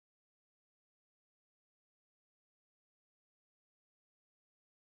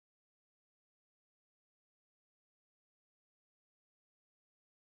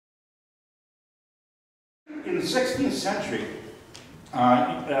In the 16th century,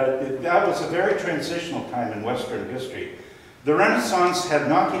 that was a very transitional time in Western history. The Renaissance had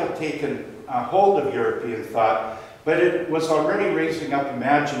not yet taken hold of European thought, but it was already raising up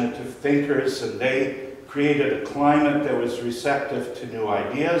imaginative thinkers, and they created a climate that was receptive to new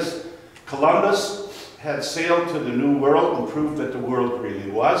ideas. Columbus had sailed to the New World and proved that the world really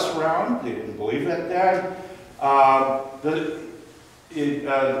was round. They didn't believe it then. The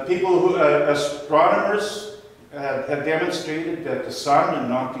people who, astronomers, had demonstrated that the sun and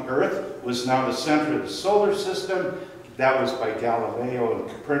not the earth was now the center of the solar system. That was by Galileo and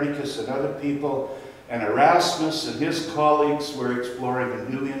Copernicus and other people. And Erasmus and his colleagues were exploring a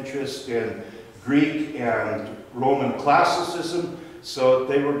new interest in Greek and Roman classicism. So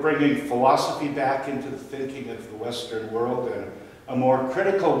they were bringing philosophy back into the thinking of the Western world and a more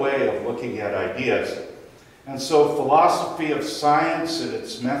critical way of looking at ideas. And so philosophy of science and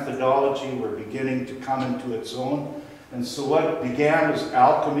its methodology were beginning to come into its own. And so what began as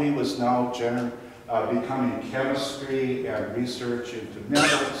alchemy was now becoming chemistry and research into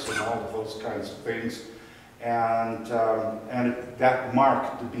metals and all of those kinds of things. And that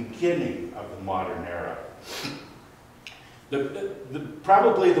marked the beginning of the modern era.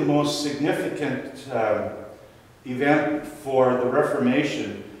 Probably the most significant event for the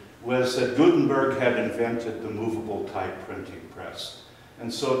Reformation was that Gutenberg had invented the movable type printing press.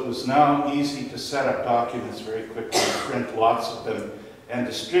 And so it was now easy to set up documents very quickly, print lots of them, and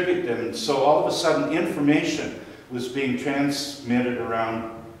distribute them. And so all of a sudden information was being transmitted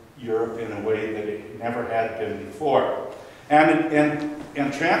around Europe in a way that it never had been before.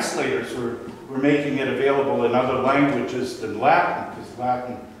 And translators were making it available in other languages than Latin, because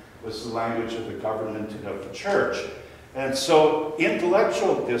Latin was the language of the government and of the church. And so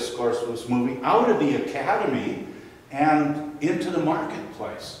intellectual discourse was moving out of the academy and into the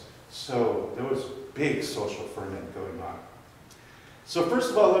marketplace. So there was big social ferment going on. So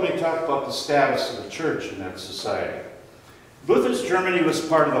first of all, let me talk about the status of the church in that society. Luther's Germany was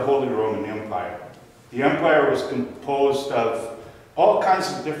part of the Holy Roman Empire. The empire was composed of all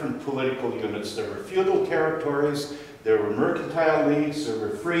kinds of different political units. There were feudal territories, there were mercantile leagues, there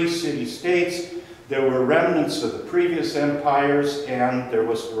were free city-states, there were remnants of the previous empires, and there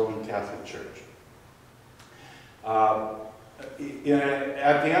was the Roman Catholic Church. At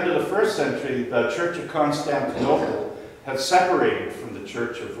the end of the first century, the Church of Constantinople had separated from the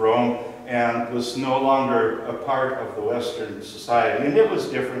Church of Rome and was no longer a part of the Western society. And it was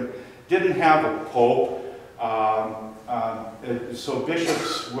different, didn't have a pope, so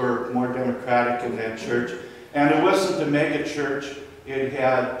bishops were more democratic in that church. And it wasn't a mega church, it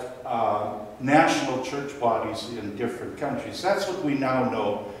had national church bodies in different countries. That's what we now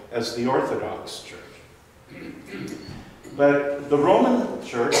know as the Orthodox Church. But the Roman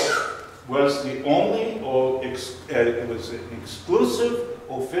Church was the only, it was an exclusive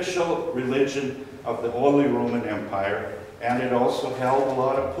official religion of the Holy Roman Empire, and it also held a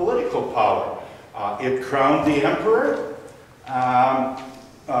lot of political power. It crowned the emperor.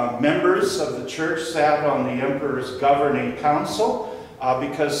 Members of the church sat on the emperor's governing council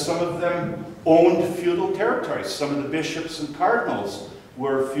because some of them owned feudal territories. Some of the bishops and cardinals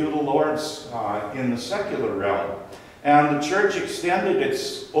were feudal lords in the secular realm. And the church extended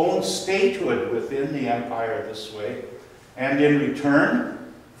its own statehood within the empire this way. And in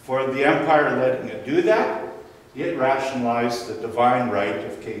return for the empire letting it do that, it rationalized the divine right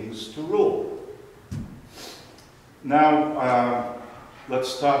of kings to rule. Now,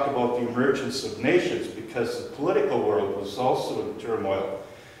 let's talk about the emergence of nations, because the political world was also in turmoil.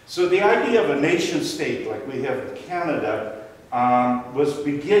 So the idea of a nation state, like we have in Canada, was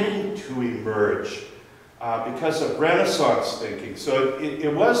beginning to emerge because of Renaissance thinking. So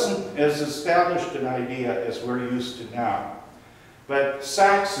it wasn't as established an idea as we're used to now. But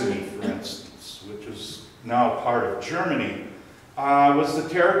Saxony, for instance, which is now part of Germany, was the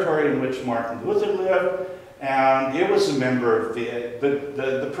territory in which Martin Luther lived, and it was a member of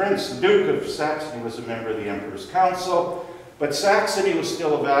the prince, the Duke of Saxony, was a member of the Emperor's Council, but Saxony was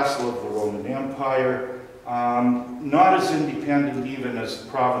still a vassal of the Roman Empire, not as independent even as the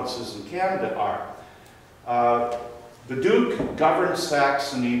provinces in Canada are. The Duke governed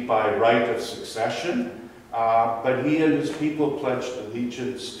Saxony by right of succession, but he and his people pledged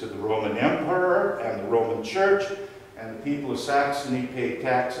allegiance to the Roman Emperor and the Roman Church, and the people of Saxony paid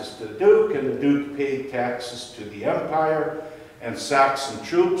taxes to the Duke, and the Duke paid taxes to the Empire, and Saxon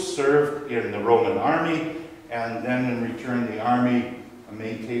troops served in the Roman army, and then in return the army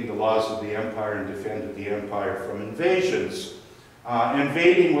maintained the laws of the Empire and defended the Empire from invasions.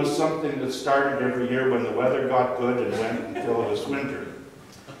 Invading was something that started every year when the weather got good and went until it was winter.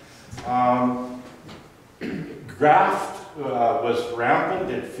 Graft was rampant.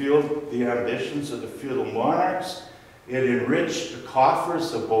 It fueled the ambitions of the feudal monarchs. It enriched the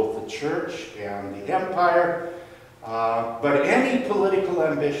coffers of both the church and the empire. But any political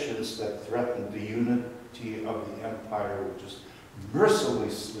ambitions that threatened the unity of the empire were just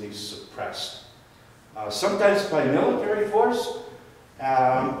mercilessly suppressed. Sometimes by military force,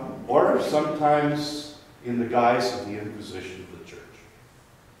 or sometimes in the guise of the Inquisition of the Church.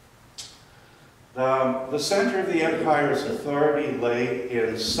 The center of the empire's authority lay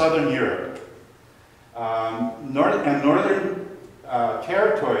in southern Europe. Northern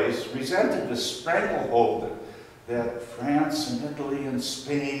territories resented the stranglehold that France and Italy and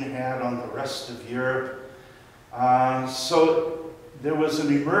Spain had on the rest of Europe. So there was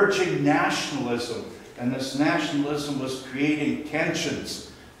an emerging nationalism, and this nationalism was creating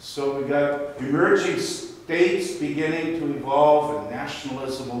tensions. So we got emerging states beginning to evolve and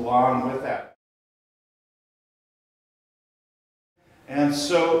nationalism along with that. And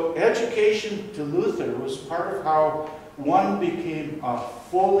so education to Luther was part of how one became a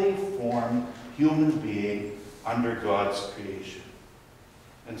fully formed human being under God's creation.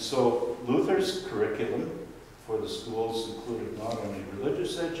 And so Luther's curriculum for the schools included not only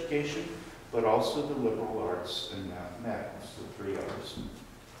religious education, but also the liberal arts and mathematics, the 3 arts.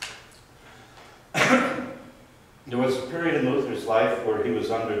 There was a period in Luther's life where he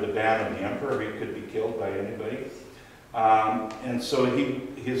was under the ban of the emperor. He could be killed by anybody. And so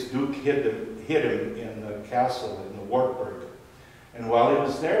his duke hid him in the castle in the Wartburg. And while he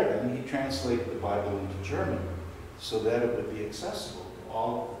was there, then he translated the Bible into German so that it would be accessible to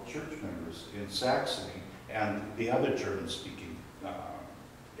all of the church members in Saxony and the other German-speaking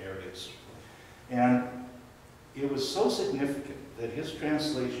areas. And it was so significant that his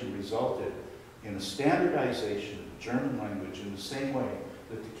translation resulted in a standardization of the German language in the same way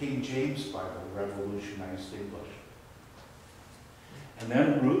that the King James Bible revolutionized English. And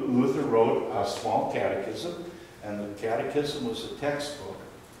then Luther wrote a small catechism, and the catechism was a textbook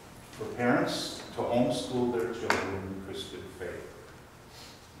for parents to homeschool their children in Christian faith.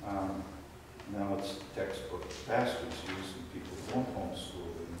 Now it's a textbook pastors use and people don't homeschool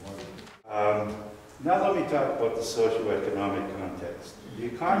anymore. Now let me talk about the socioeconomic context. The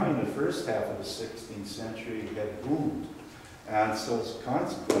economy in the first half of the 16th century had boomed, and so as a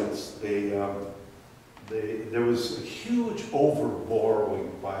consequence, there was a huge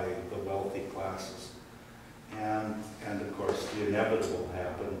over-borrowing by the wealthy classes. And of course, the inevitable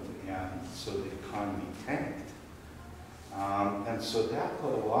happened, and so the economy tanked. And so that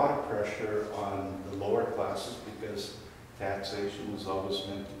put a lot of pressure on the lower classes because taxation was always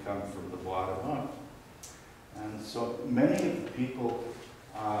meant to come from the bottom up. And so many of the people,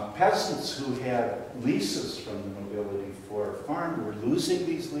 peasants who had leases from the nobility for a farm were losing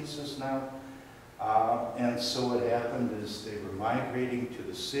these leases now. And so what happened is they were migrating to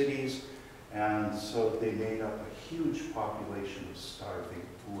the cities, and so they made up a huge population of starving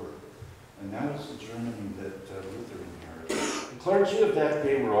poor. And that was the Germany that Luther inherited. The clergy of that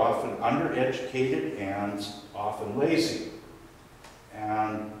day were often undereducated and often lazy.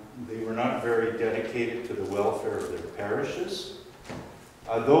 And they were not very dedicated to the welfare of their parishes.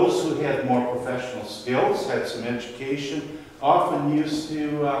 Those who had more professional skills, had some education, often used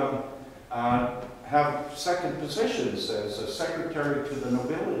to have second positions as a secretary to the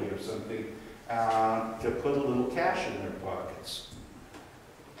nobility or something to put a little cash in their pockets.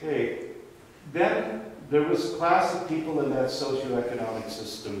 Okay, then there was a class of people in that socioeconomic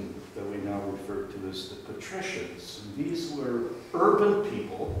system that we now refer to as the patricians. And these were urban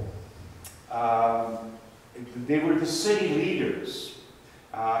people. They were the city leaders.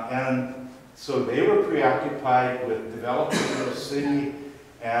 And so they were preoccupied with developing their city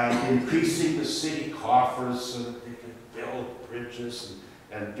and increasing the city coffers so that they could build bridges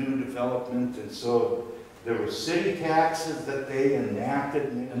and do development. And so there were city taxes that they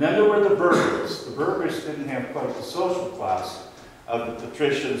enacted. And then there were the burghers. The burghers didn't have quite the social class of the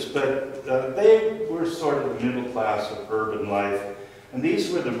patricians, but they were sort of the middle class of urban life. And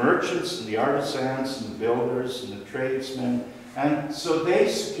these were the merchants and the artisans and the builders and the tradesmen. And so they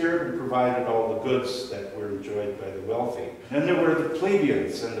secured and provided all the goods that were enjoyed by the wealthy. Then there were the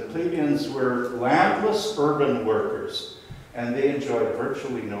plebeians, and the plebeians were landless urban workers. And they enjoyed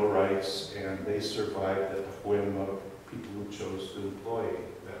virtually no rights, and they survived at the whim of people who chose to employ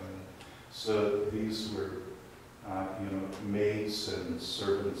them. So these were, maids and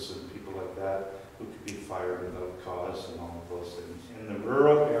servants and people like that who could be fired without cause and all of those things. In the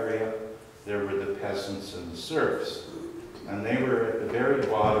rural area, there were the peasants and the serfs. And they were at the very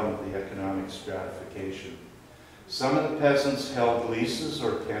bottom of the economic stratification. Some of the peasants held leases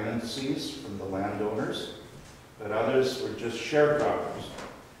or tenancies from the landowners, but others were just sharecroppers.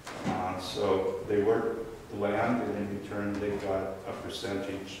 So they worked the land, and in return they got a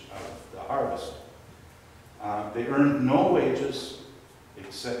percentage of the harvest. They earned no wages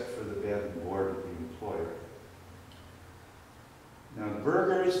except for the bed and board of the employer. Now the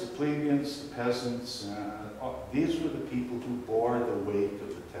burghers, the plebeians, the peasants, these were the people who bore the weight of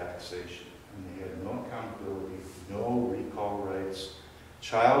the taxation. And they had no accountability, no recall rights.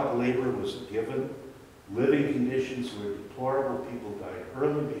 Child labor was a given. Living conditions were deplorable. People died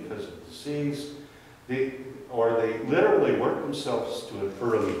early because of disease. They literally worked themselves to an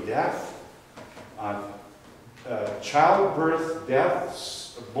early death. Childbirth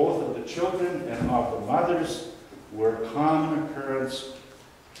deaths, both of the children and of the mothers, were a common occurrence.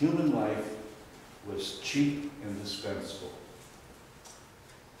 Human life was cheap and dispensable.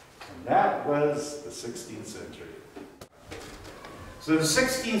 And that was the 16th century. So the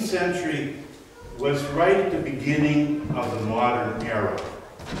 16th century was right at the beginning of the modern era.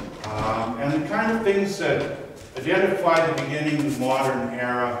 And the kind of things that identify the beginning of the modern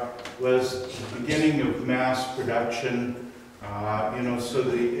era was the beginning of mass production. So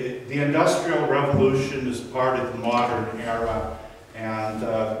the Industrial Revolution is part of the modern era, and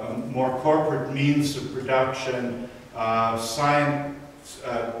a more corporate means of production, science,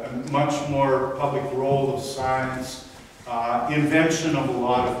 a much more public role of science, invention of a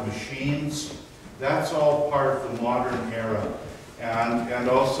lot of machines. That's all part of the modern era, and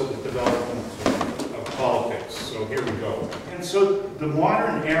also the development of politics. So here we go. And so the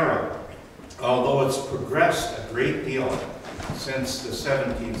modern era, although it's progressed a great deal since the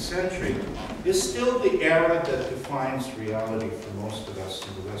 17th century, is still the era that defines reality for most of us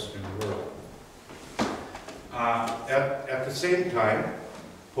in the Western world. At the same time,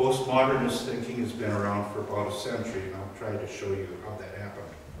 postmodernist thinking has been around for about a century, and I'll try to show you how that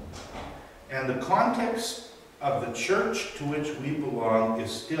happened. And the context of the church to which we belong is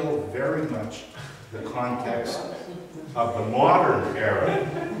still very much the context of the modern era.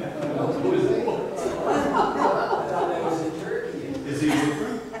 Is he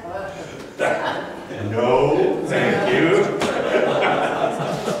different? No, thank you.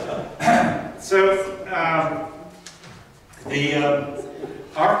 So,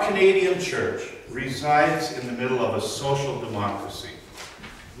 our Canadian church resides in the middle of a social democracy.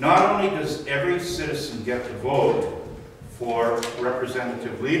 Not only does every citizen get to vote for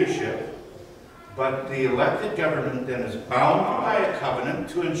representative leadership, but the elected government then is bound by a covenant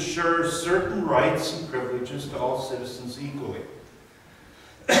to ensure certain rights and privileges to all citizens equally.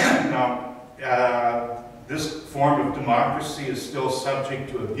 Now, this form of democracy is still subject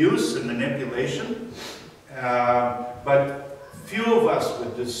to abuse and manipulation, but few of us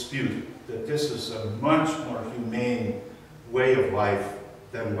would dispute that this is a much more humane way of life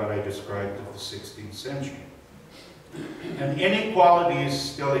than what I described of the 16th century. And inequalities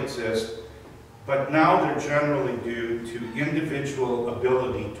still exist, but now they're generally due to individual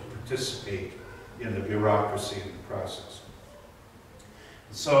ability to participate in the bureaucracy and the process.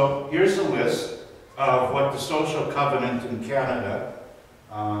 So here's a list of what the social covenant in Canada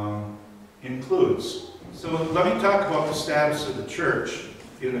includes. So let me talk about the status of the church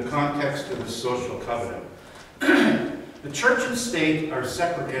in the context of the social covenant. The church and state are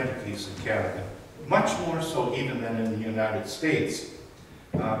separate entities in Canada, much more so even than in the United States.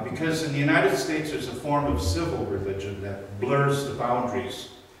 Because in the United States there's a form of civil religion that blurs the boundaries.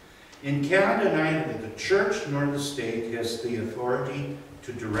 In Canada, neither the church nor the state has the authority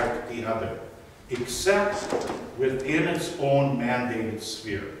to direct the other, except within its own mandated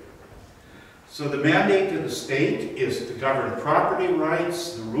sphere. So the mandate of the state is to govern property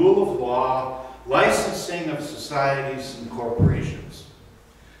rights, the rule of law, licensing of societies and corporations.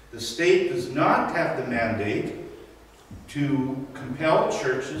 The state does not have the mandate to compel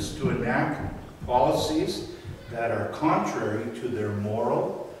churches to enact policies that are contrary to their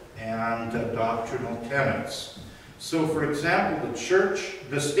moral and doctrinal tenets. So, for example,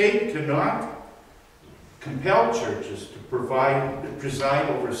 the state cannot compel churches to preside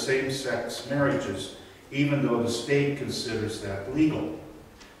over same-sex marriages, even though the state considers that legal.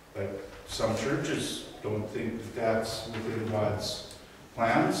 But some churches don't think that that's within God's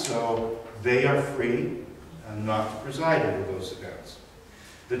plan, so they are free not to preside over those events.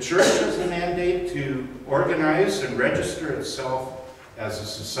 The church has a mandate to organize and register itself as a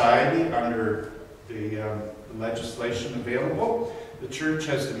society under the legislation available. The church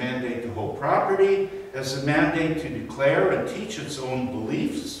has the mandate to hold property, has a mandate to declare and teach its own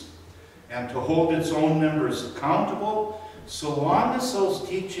beliefs, and to hold its own members accountable, so long as those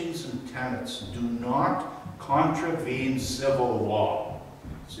teachings and tenets do not contravene civil law.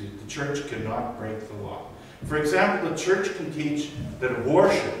 So the church cannot break the law. For example, the church can teach that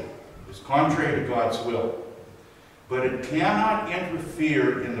abortion is contrary to God's will, but it cannot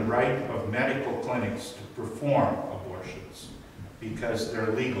interfere in the right of medical clinics to perform abortions because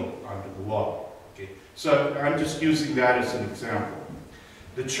they're legal under the law. Okay? So I'm just using that as an example.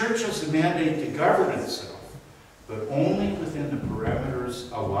 The church has a mandate to govern itself, but only within the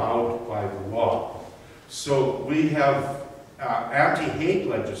parameters allowed by the law. So we have anti-hate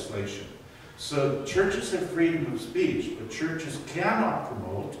legislation. So churches have freedom of speech, but churches cannot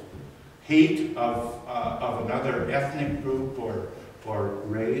promote hate of another ethnic group or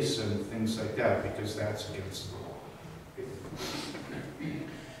race and things like that, because that's against the law.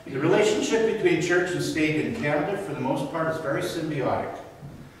 The relationship between church and state in Canada, for the most part, is very symbiotic.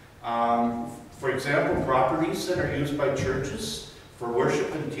 For example, properties that are used by churches for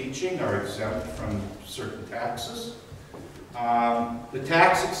worship and teaching are exempt from certain taxes. The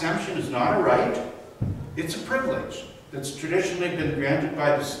tax exemption is not a right, it's a privilege that's traditionally been granted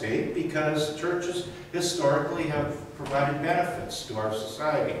by the state because churches historically have provided benefits to our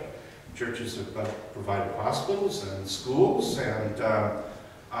society. Churches have provided hospitals and schools and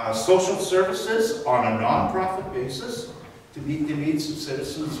social services on a non-profit basis to meet the needs of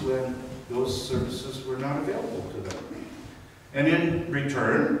citizens when those services were not available to them. And in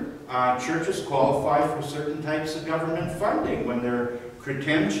return, churches qualify for certain types of government funding when their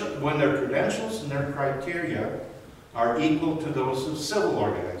credentials and their criteria are equal to those of civil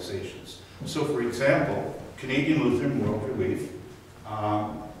organizations. So, for example, Canadian Lutheran World Relief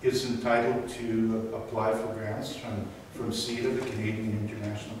is entitled to apply for grants from CEDA, the Canadian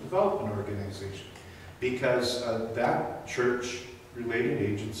International Development Organization, because that church-related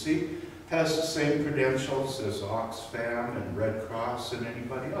agency has the same credentials as Oxfam and Red Cross and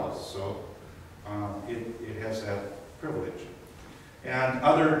anybody else. So it has that privilege. And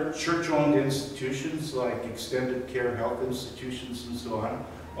other church-owned institutions like extended care health institutions and so on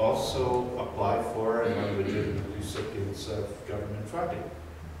also apply for and are legitimate recipients of government funding.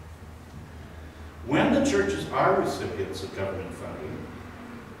 When the churches are recipients of government funding,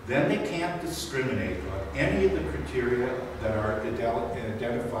 then they can't discriminate on any of the criteria that are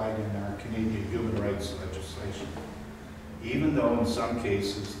identified in our Canadian human rights legislation, even though in some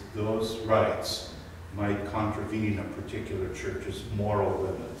cases those rights might contravene a particular church's moral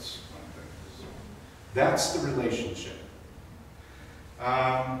limits on things. That's the relationship.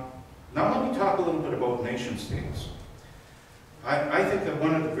 Now let me talk a little bit about nation states. I think that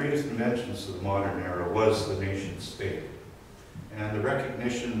one of the greatest inventions of the modern era was the nation state, and the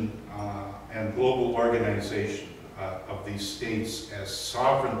recognition and global organization of these states as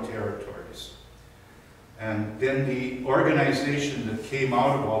sovereign territories. And then the organization that came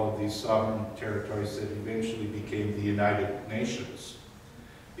out of all of these sovereign territories that eventually became the United Nations.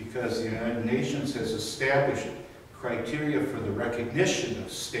 Because the United Nations has established criteria for the recognition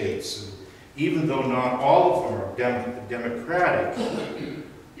of states. And even though not all of them are democratic,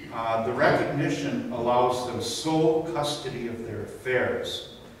 the recognition allows them sole custody of their affairs.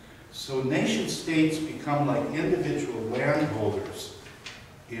 So nation states become like individual landholders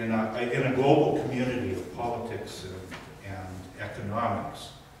in a global community of politics and economics.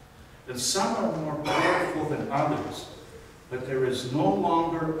 And some are more powerful than others, but there is no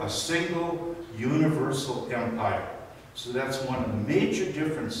longer a single universal empire. So that's one of the major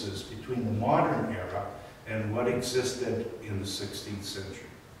differences between the modern era and what existed in the 16th century.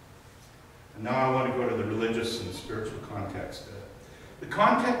 And now I want to go to the religious and spiritual context. The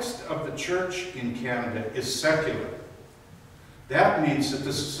context of the church in Canada is secular. That means that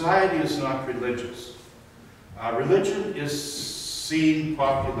the society is not religious. Religion is seen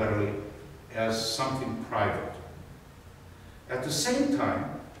popularly as something private. At the same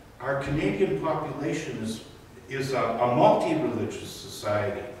time, our Canadian population is a multi-religious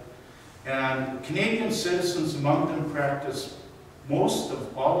society. And Canadian citizens, among them, practice most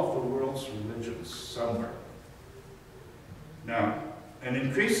of all of the world's religions somewhere. Now, an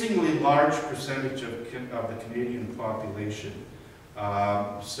increasingly large percentage of the Canadian population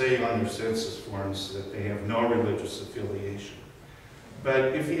say on their census forms that they have no religious affiliation.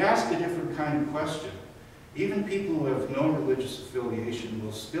 But if you ask a different kind of question, even people who have no religious affiliation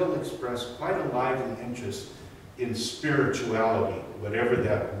will still express quite a lively interest in spirituality, whatever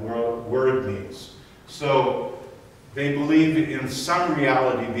that word means. So they believe in some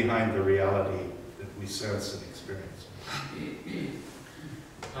reality behind the reality that we sense and experience.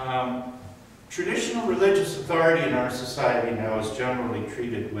 Traditional religious authority in our society now is generally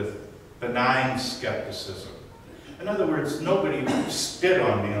treated with benign skepticism. In other words, nobody spit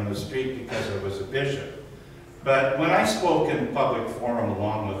on me on the street because I was a bishop. But when I spoke in public forum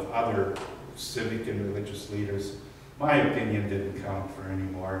along with other civic and religious leaders. My opinion didn't count for any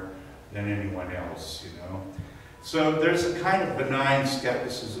more than anyone else, you know. So there's a kind of benign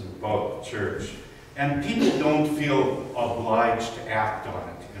skepticism about the church, and people don't feel obliged to act on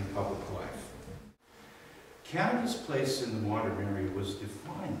it in public life. Canada's place in the modern era was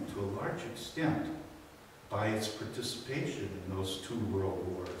defined to a large extent by its participation in those two world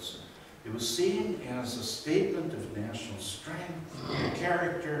wars. It was seen as a statement of national strength and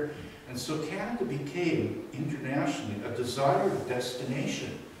character, and so Canada became internationally a desired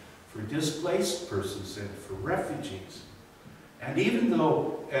destination for displaced persons and for refugees. And even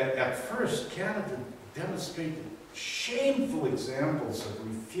though at first Canada demonstrated shameful examples of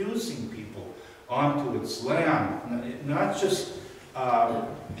refusing people onto its land, not just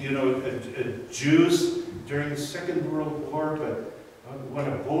Jews during the Second World War, but when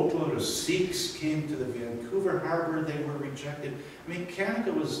a boatload of Sikhs came to the Vancouver harbor, they were rejected. I mean,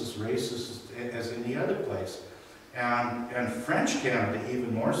 Canada was as racist as any other place. And French Canada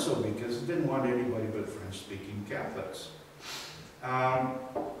even more so, because it didn't want anybody but French-speaking Catholics.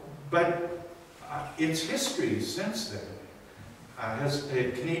 But its history since then,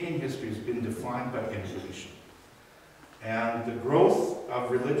 Canadian history has been defined by immigration. And the growth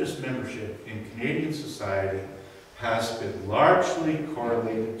of religious membership in Canadian society has been largely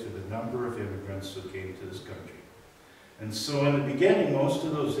correlated to the number of immigrants who came to this country. And so in the beginning, most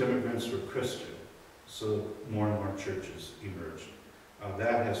of those immigrants were Christian. So more and more churches emerged.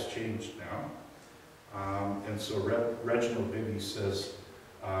 That has changed now. And so Reginald Bibby says,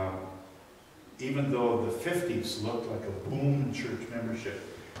 even though the 50s looked like a boom in church membership,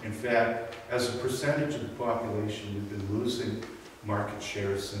 in fact, as a percentage of the population, we've been losing market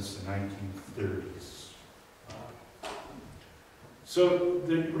share since the 1930s. So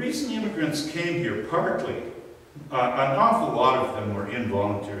the reason immigrants came here, partly, an awful lot of them were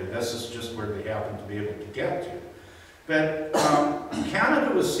involuntary. This is just where they happened to be able to get to. But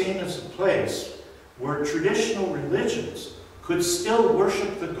Canada was seen as a place where traditional religions could still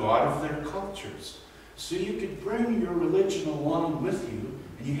worship the God of their cultures. So you could bring your religion along with you,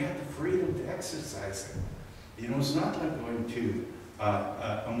 and you had the freedom to exercise it. You know, it's not like going to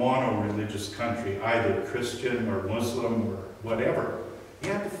a mono-religious country, either Christian or Muslim or whatever.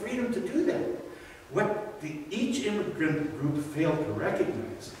 You have the freedom to do that. What each immigrant group failed to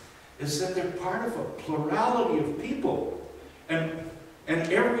recognize is that they're part of a plurality of people. And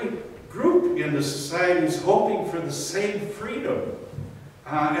every group in the society is hoping for the same freedom.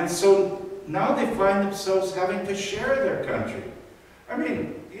 And so now they find themselves having to share their country. I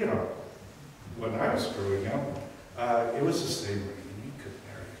mean, you know, when I was growing up, it was the same way. You could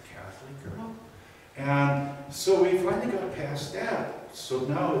marry a Catholic girl. And so we finally got past that. So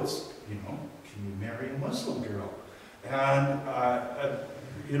now it's, you know, can you marry a Muslim girl? And,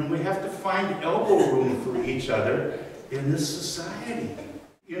 you know, we have to find elbow room for each other in this society.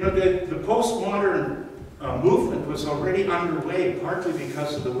 You know, the postmodern movement was already underway, partly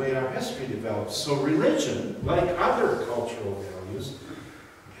because of the way our history developed. So religion, like other cultural values,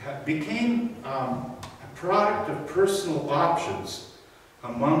 became a product of personal options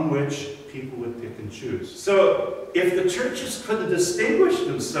among which people would pick and choose. So if the churches couldn't distinguish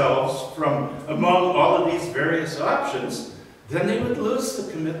themselves from among all of these various options, then they would lose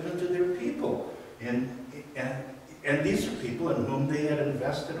the commitment to their people. And these are people in whom they had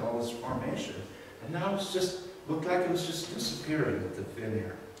invested all this formation. And now it's just looked like it was just disappearing with the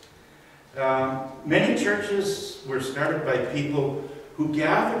thin air. Many churches were started by people who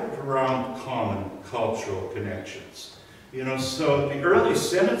gathered around common cultural connections. You know, so the early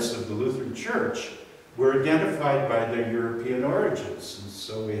synods of the Lutheran Church were identified by their European origins. And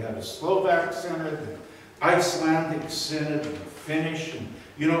so we had a Slovak synod, an Icelandic synod, and a Finnish, and,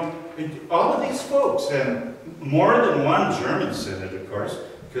 you know, all of these folks, and more than one German synod, of course,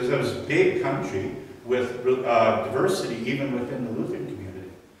 because it was a big country with diversity even within the Lutheran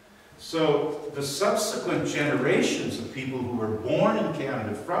community. So the subsequent generations of people who were born in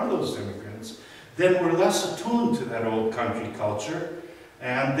Canada from those immigrants then were less attuned to that old country culture,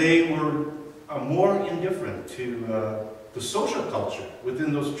 and they were more indifferent to the social culture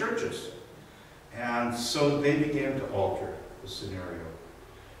within those churches. And so they began to alter the scenario.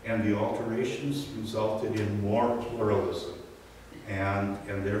 And the alterations resulted in more pluralism and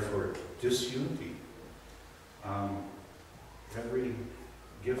therefore disunity. Every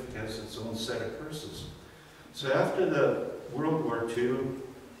gift has its own set of curses. So after the World War II,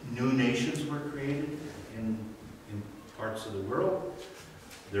 new nations were created in parts of the world.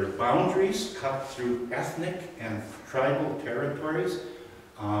 Their boundaries cut through ethnic and tribal territories.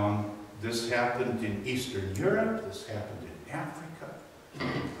 This happened in Eastern Europe, this happened in Africa.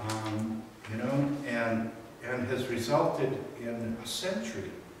 you know, and has resulted in a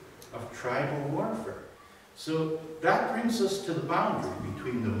century of tribal warfare. So that brings us to the boundary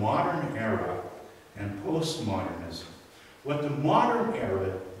between the modern era and postmodernism. What the modern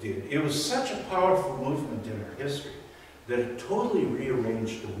era did, it was such a powerful movement in our history that it totally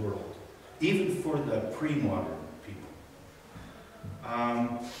rearranged the world, even for the pre-modern people.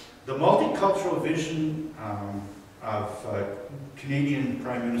 The multicultural vision of Canadian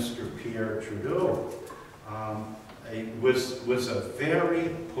Prime Minister Pierre Trudeau was a very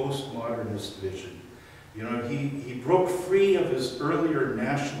postmodernist vision. You know, he broke free of his earlier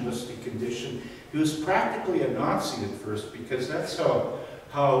nationalistic condition. He was practically a Nazi at first, because that's how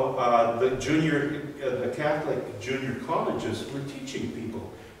the Catholic junior colleges were teaching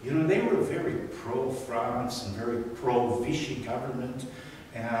people. You know, they were very pro-France and very pro-Vichy government.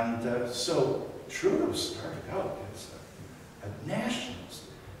 And so Trudeau started out as a nationalist,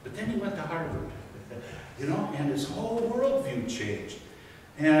 but then he went to Harvard, you know, and his whole worldview changed.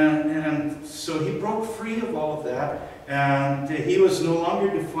 And so he broke free of all of that, and he was no longer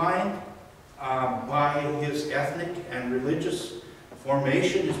defined by his ethnic and religious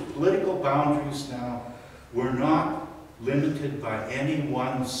formation. His political boundaries now were not limited by any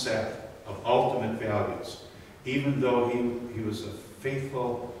one set of ultimate values, even though he was a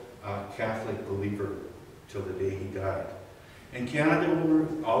faithful Catholic believer till the day he died. And Canada will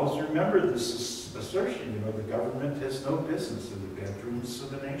always remember this assertion, you know, the government has no business in the bedrooms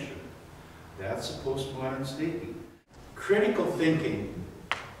of the nation. That's a postmodern statement. Critical thinking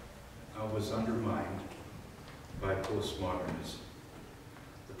was undermined by postmodernism.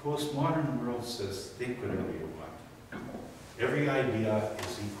 The postmodern world says, think whatever you want. Every idea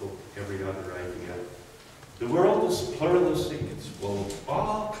is equal to every other idea. The world is pluralistic, it's full of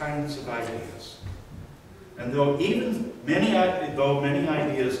all kinds of ideas. And though many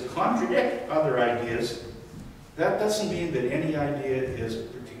ideas contradict other ideas, that doesn't mean that any idea is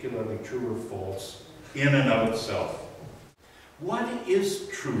particularly true or false in and of itself. What is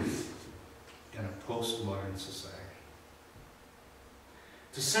truth in a postmodern society?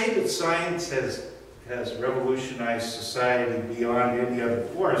 To say that science has revolutionized society beyond any other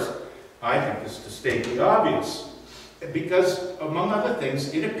force, I think, is to state the obvious. Because, among other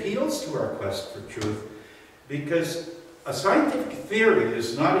things, it appeals to our quest for truth, because a scientific theory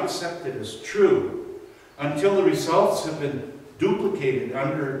is not accepted as true until the results have been duplicated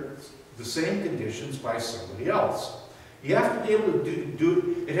under the same conditions by somebody else. You have to be able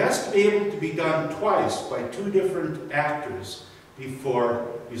to it has to be able to be done twice by two different actors before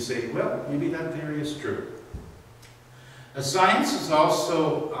you say, well, maybe that theory is true. Science has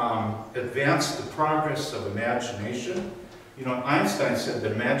also advanced the progress of imagination. You know, Einstein said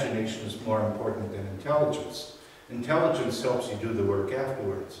that imagination is more important than intelligence. Intelligence helps you do the work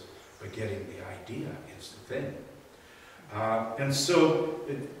afterwards, but getting the idea is the thing. And so,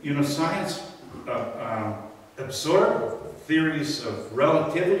 you know, science absorbed theories of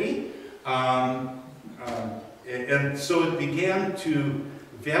relativity, and so it began to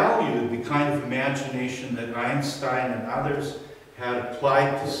value the kind of imagination that Einstein and others had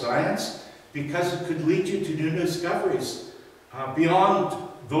applied to science, because it could lead you to new discoveries beyond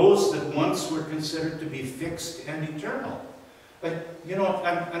those that once were considered to be fixed and eternal. Like, you know,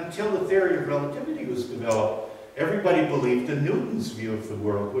 until the theory of relativity was developed, everybody believed in Newton's view of the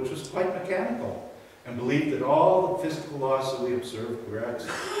world, which was quite mechanical, and believed that all the physical laws that we observed were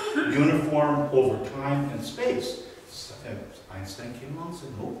uniform over time and space. And Einstein came along and said,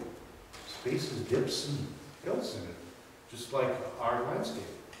 nope, space has dips and hills in it, just like our landscape.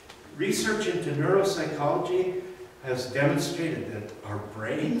 Research into neuropsychology has demonstrated that our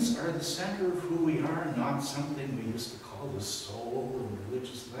brains are the center of who we are, not something we used to call the soul in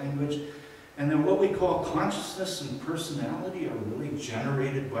religious language. And then what we call consciousness and personality are really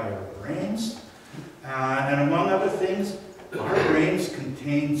generated by our brains. And among other things, our brains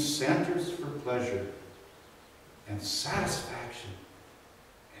contain centers for pleasure and satisfaction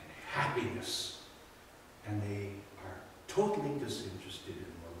and happiness. And they are totally disinterested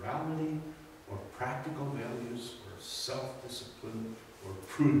in morality or practical values or self-discipline or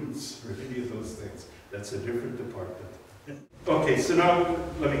prudence or any of those things. That's a different department. Okay, so now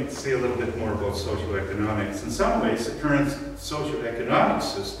let me say a little bit more about socioeconomics. In some ways, the current socioeconomic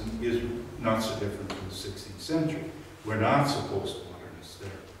system is not so different from the 16th century. We're not so postmodernist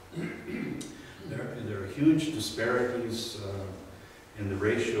there. There are huge disparities in the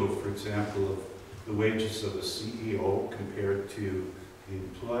ratio, for example, of the wages of a CEO compared to the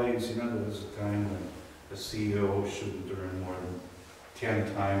employees. You know, there was a time when a CEO shouldn't earn more than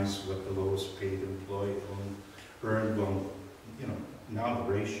 10 times what the lowest lowest paid employee earned, well, you know, now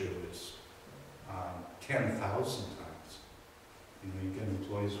the ratio is 10,000 times. You know, you get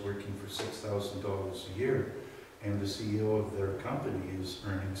employees working for $6,000 a year, and the CEO of their company is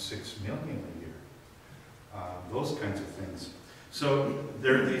earning $6 million a year. Those kinds of things. So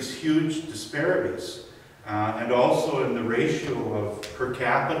there are these huge disparities. And also in the ratio of per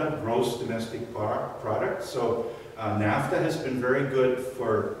capita gross domestic product. So NAFTA has been very good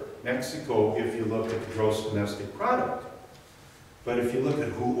for Mexico if you look at the gross domestic product. But if you look at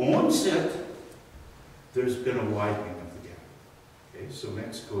who owns it, there's been a widening of the gap. Okay, so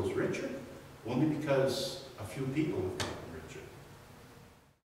Mexico is richer only because a few people have gotten richer.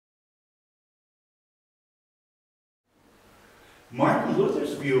 Martin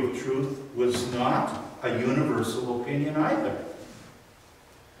Luther's view of truth was not a universal opinion either.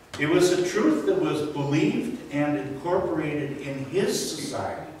 It was a truth that was believed and incorporated in his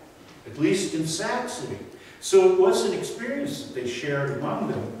society, at least in Saxony. So it was an experience that they shared among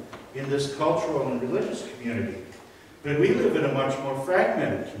them in this cultural and religious community. But we live in a much more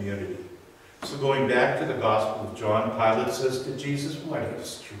fragmented community. So going back to the Gospel of John, Pilate says to Jesus, "What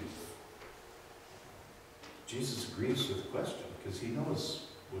is truth?" Jesus agrees with the question because he knows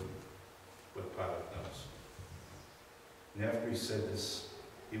what Pilate knows. And after he said this,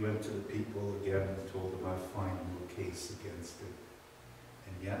 he went to the people again and told them, "I find no case against him."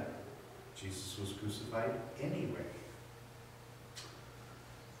 And yet, Jesus was crucified anyway.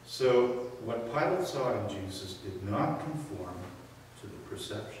 So, what Pilate saw in Jesus did not conform to the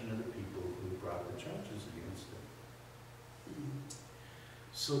perception of the people who brought the charges against him.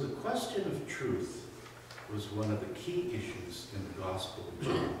 So the question of truth was one of the key issues in the Gospel of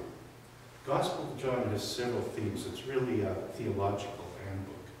John. The Gospel of John has several themes. It's really a theological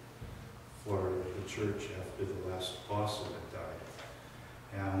handbook for the church after the last apostle had died.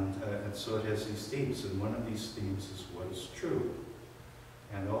 And so it has these themes, and one of these themes is what is true.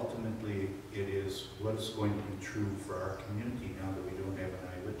 And ultimately, it is what is going to be true for our community now that we don't have an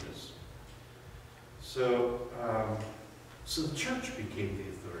eyewitness. So the church became the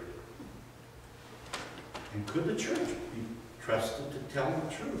authority. And could the church be trusted to tell the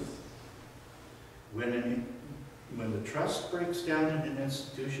truth? When the trust breaks down in an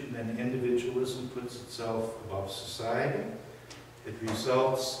institution, then individualism puts itself above society. It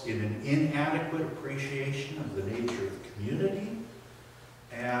results in an inadequate appreciation of the nature of community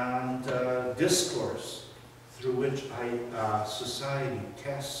and discourse through which society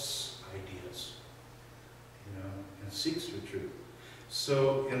tests ideas, and seeks for truth.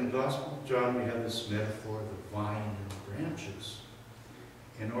 So in the Gospel of John, we have this metaphor of the vine and the branches.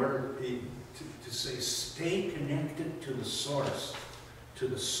 In order to say, stay connected to the source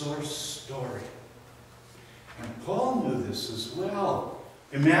story. And Paul knew this as well.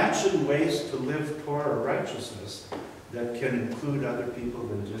 Imagine ways to live Torah righteousness that can include other people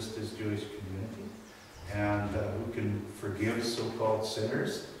than just his Jewish community, and who can forgive so-called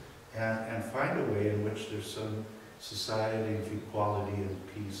sinners, and find a way in which there's some society of equality and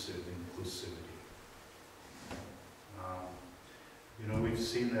peace and inclusivity. We've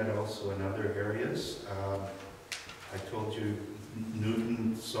seen that also in other areas. I told you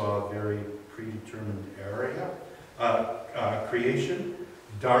Newton saw a very predetermined creation.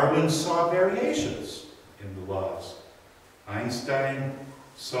 Darwin saw variations in the laws. Einstein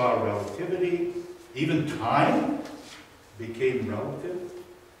saw relativity. Even time became relative.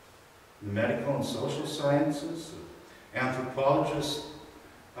 The medical and social sciences. Anthropologists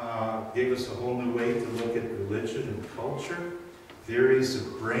gave us a whole new way to look at religion and culture. Theories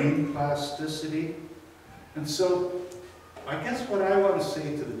of brain plasticity. And so, I guess what I want to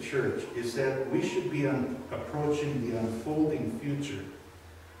say to the church is that we should be approaching the unfolding future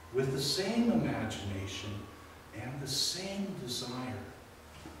with the same imagination and the same desire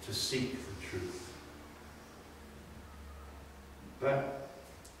to seek the truth. But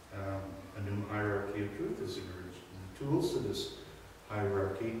a new hierarchy of truth has emerged. And the tools of this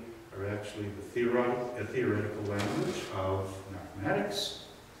hierarchy are actually the theoretical language of mathematics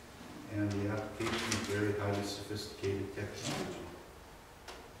and the application of very highly sophisticated technology.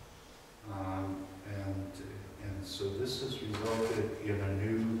 And so this has resulted in a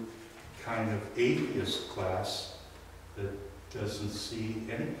new kind of atheist class that doesn't see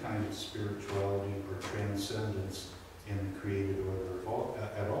any kind of spirituality or transcendence in the created order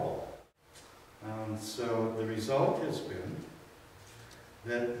at all. So the result has been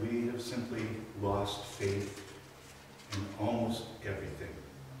that we have simply lost faith in almost everything.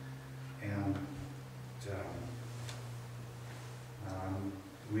 And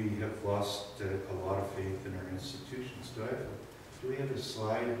we have lost a lot of faith in our institutions. Do we have a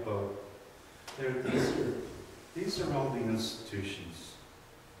slide about these are all the institutions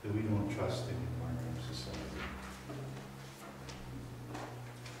that we don't trust anymore.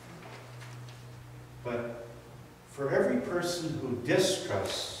 But for every person who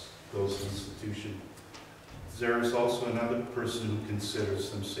distrusts those institutions, there is also another person who considers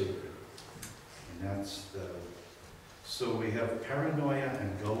them sacred. And that's the... So we have paranoia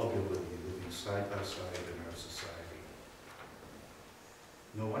and gullibility living side by side in our society.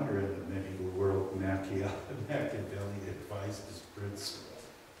 No wonder in the medieval world Machiavelli advised his prince,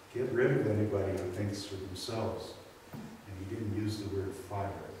 get rid of anybody who thinks for themselves. And he didn't use the word fire.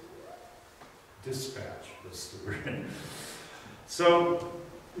 Dispatch was the word. So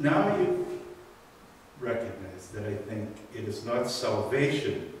now you recognize that I think it is not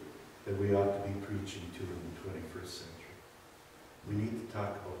salvation that we ought to be preaching to in the 21st century. We need to talk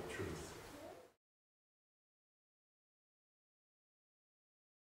about truth.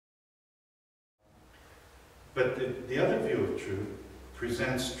 But the other view of truth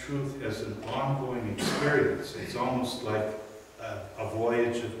presents truth as an ongoing experience. It's almost like a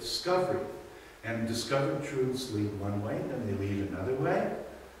voyage of discovery. And discovered truths lead one way, then they lead another way,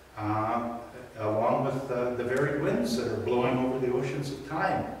 along with the very winds that are blowing over the oceans of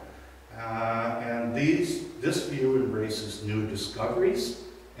time. And this view embraces new discoveries,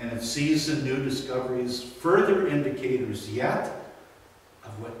 and it sees in new discoveries further indicators yet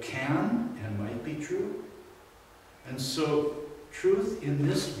of what can and might be true. And so truth in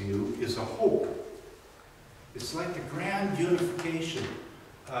this view is a hope. It's like the grand unification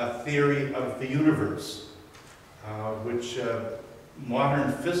theory of the universe, which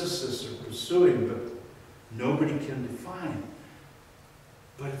modern physicists are pursuing, but nobody can define.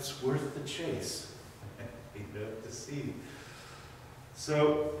 But it's worth the chase, to see.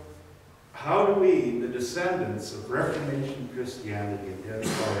 So, how do we, the descendants of Reformation Christianity,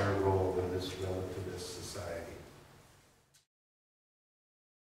 identify our role